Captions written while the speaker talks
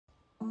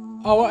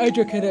Our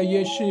educator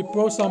Yeshi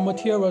brought some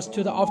materials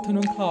to the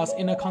afternoon class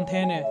in a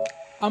container.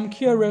 I'm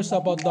curious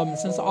about them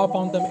since I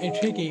found them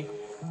intriguing.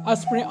 I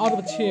sprang out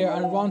of the chair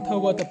and ran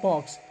toward the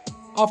box.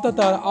 After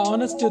that, I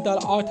understood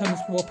that items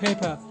were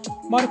paper,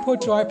 multiple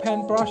dry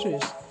pen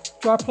brushes,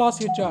 dry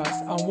plastic jars,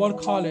 and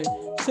watercolor,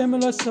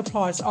 similar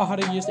supplies I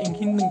had used in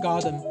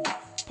kindergarten.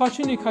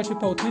 Pachini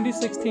Kachipo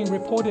 2016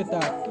 reported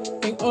that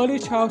in early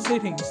child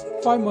settings,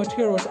 5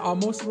 materials are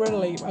most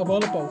readily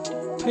available: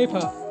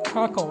 paper,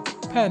 charcoal,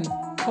 pen,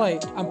 clay,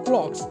 and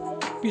blocks.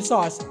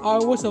 Besides, I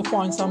also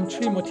found some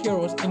tree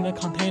materials in the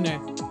container.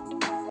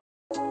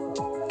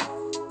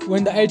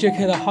 When the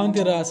educator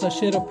handed us a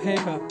sheet of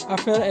paper, I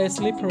felt it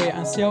slippery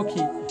and silky.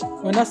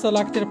 When I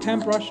selected pen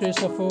brushes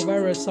for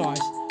various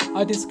sizes,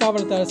 I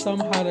discovered that some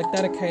had a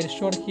delicate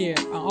short hair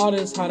and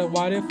others had a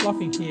wider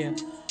fluffy hair.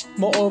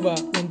 Moreover,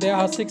 when there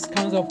are 6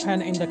 kinds of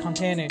pen in the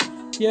container: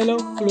 yellow,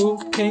 blue,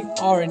 pink,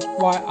 orange,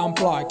 white, and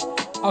black,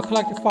 I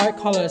collected 5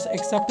 colors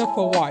except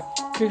for white,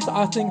 because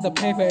I think the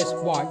paper is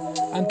white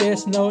and there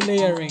is no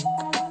layering.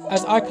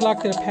 As I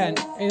collected a pen,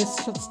 it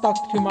stuck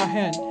to my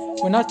hand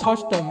when I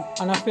touched them,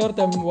 and I felt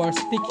them were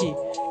sticky,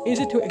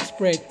 easy to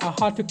express, and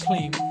hard to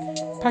clean.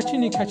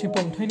 Pachini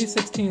Kachibong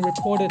 2016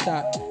 reported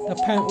that the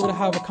pen would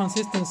have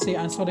consistency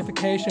and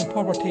solidification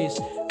properties,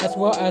 as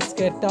well as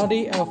get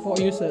dirty for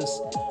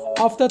users.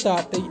 After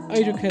that, the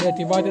educator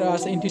divided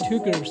us into 2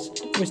 groups,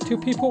 with 2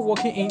 people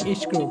working in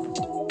each group.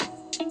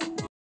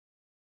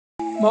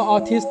 My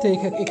artistic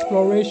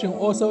exploration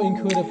also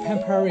included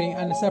pampering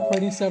and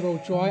separating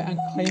several dry and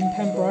clean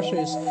pen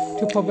brushes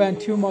to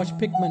prevent too much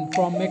pigment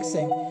from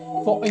mixing.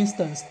 For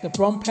instance, the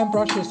brown pen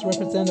brushes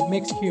represent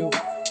mixed hue,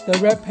 the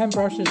red pen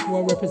brushes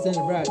will represent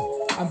red,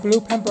 and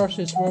blue pen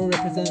brushes will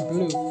represent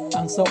blue,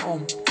 and so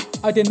on.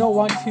 I did not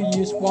want to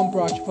use one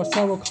brush for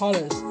several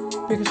colors,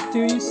 because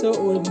doing so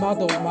would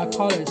muddle my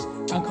colors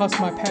and cause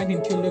my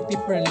painting to look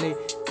differently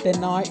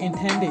than I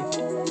intended.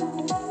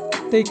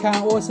 They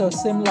can also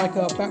seem like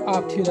a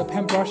backup to the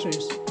pen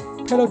brushes.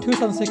 Pillow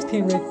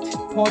 2016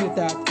 reported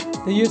that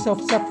the use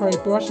of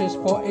separate brushes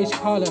for each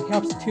color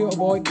helps to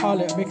avoid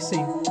color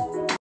mixing.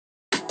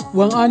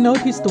 When I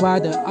noticed the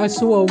weather, I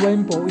saw a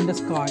rainbow in the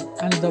sky,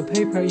 and the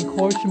paper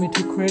encouraged me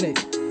to create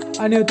it.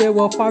 I knew there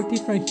were 5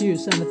 different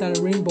hues and that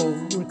a rainbow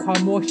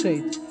required more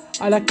shades.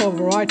 I liked a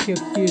variety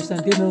of hues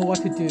and didn't know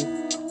what to do.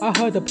 I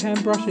heard the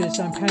pen brushes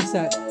and pen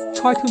set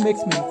try to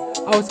mix me.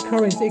 I was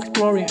currently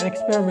exploring and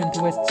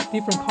experimenting with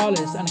different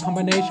colors and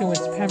combination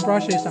with pen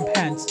brushes and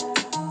pens.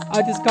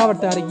 I discovered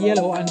that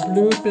yellow and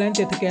blue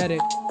blended together.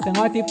 Then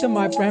I dipped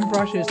my pen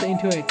brushes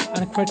into it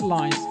and created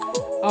lines.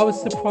 I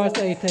was surprised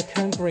that it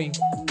turned green.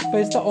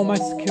 Based on my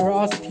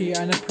curiosity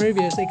and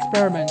previous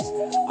experiments,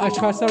 I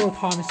tried several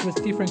times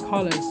with different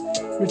colors,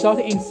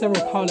 resulting in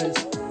several colors.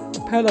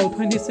 Pillow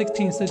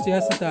 2016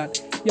 suggests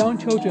that young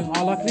children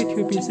are likely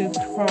to be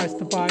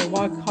surprised by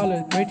what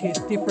color creates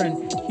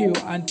different hue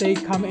and they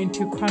come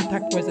into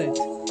contact with it.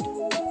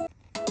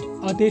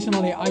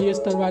 Additionally, I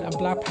used the red and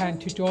black pen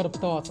to draw the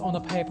dots on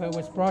the paper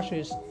with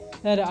brushes.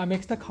 Later, I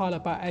mixed the color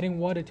by adding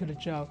water to the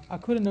gel. I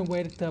couldn't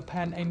wet the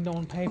pen ink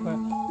on paper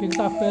because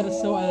I felt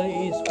so at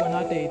ease when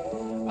I did.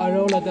 A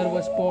roller that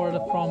was borrowed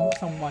from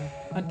someone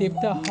and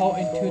dipped the hole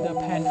into the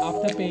pen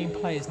after being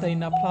placed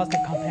in a plastic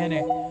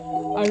container.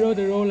 I rolled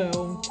the roller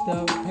on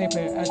the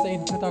paper as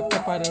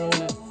introduced by the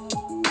roller.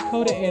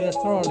 Coating it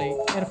thoroughly,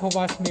 it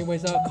provides me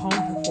with a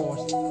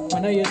counterforce.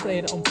 When I use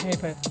it on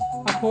paper,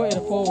 I pull it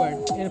forward,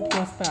 it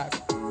pulls back.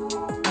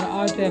 And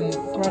I then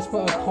grasp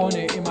a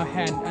corner in my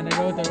hand and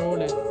roll the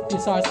roller.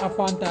 Besides, I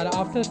found that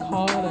after the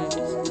colors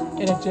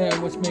in the gel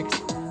was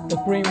mixed,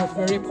 the green was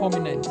very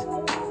prominent.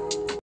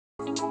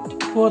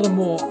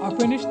 Furthermore, I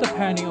finished the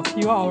painting a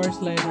few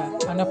hours later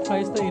and I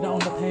placed it on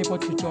the table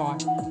to dry.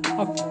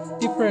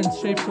 Different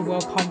shapes will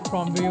come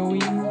from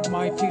viewing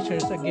my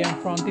pictures again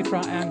from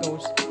different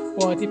angles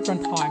or at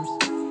different times.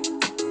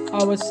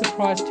 I was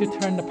surprised to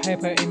turn the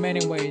paper in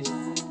many ways.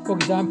 For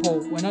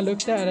example, when I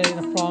looked at it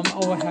from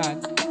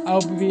overhead, I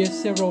observed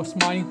several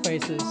smiling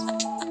faces.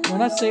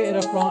 When I see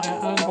it from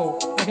an angle,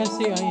 I can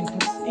see an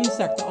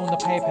insect on the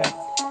paper.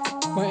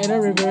 When it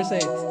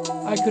reverses it,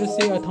 I could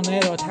see a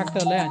tornado attack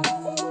the land.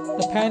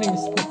 The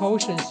painting's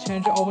proportions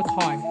change over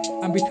time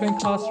and between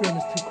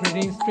classrooms to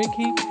create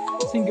striking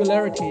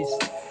singularities.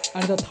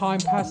 As the time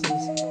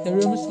passes, the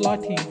room's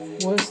lighting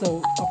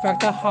also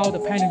affected how the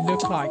painting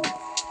looked like.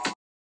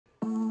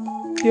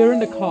 During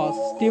the class,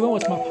 Steven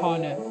was my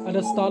partner. At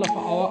the start of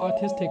our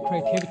artistic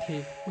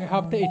creativity, we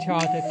helped each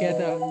other get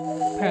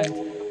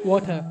paint,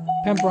 water,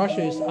 pen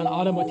brushes, and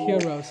other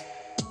materials.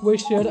 We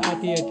shared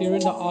ideas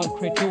during the art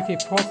creativity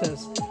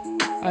process,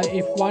 and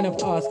if one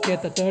of us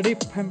gets the dirty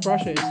pen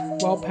brushes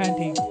while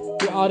painting,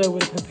 the other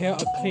will prepare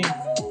a clean,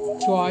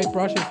 dry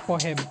brushes for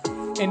him.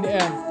 In the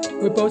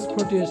end, we both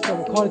produced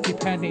quality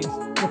paintings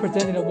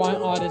representing one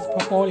artist's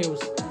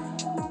portfolios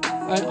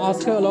and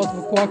asked a lot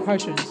of good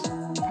questions.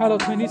 Pillow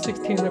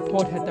 2016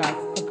 reported that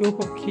a group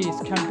of kids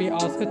can be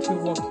asked to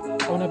work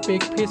on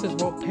big pieces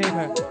of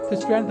paper to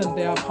strengthen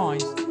their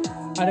minds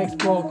and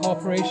explore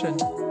cooperation.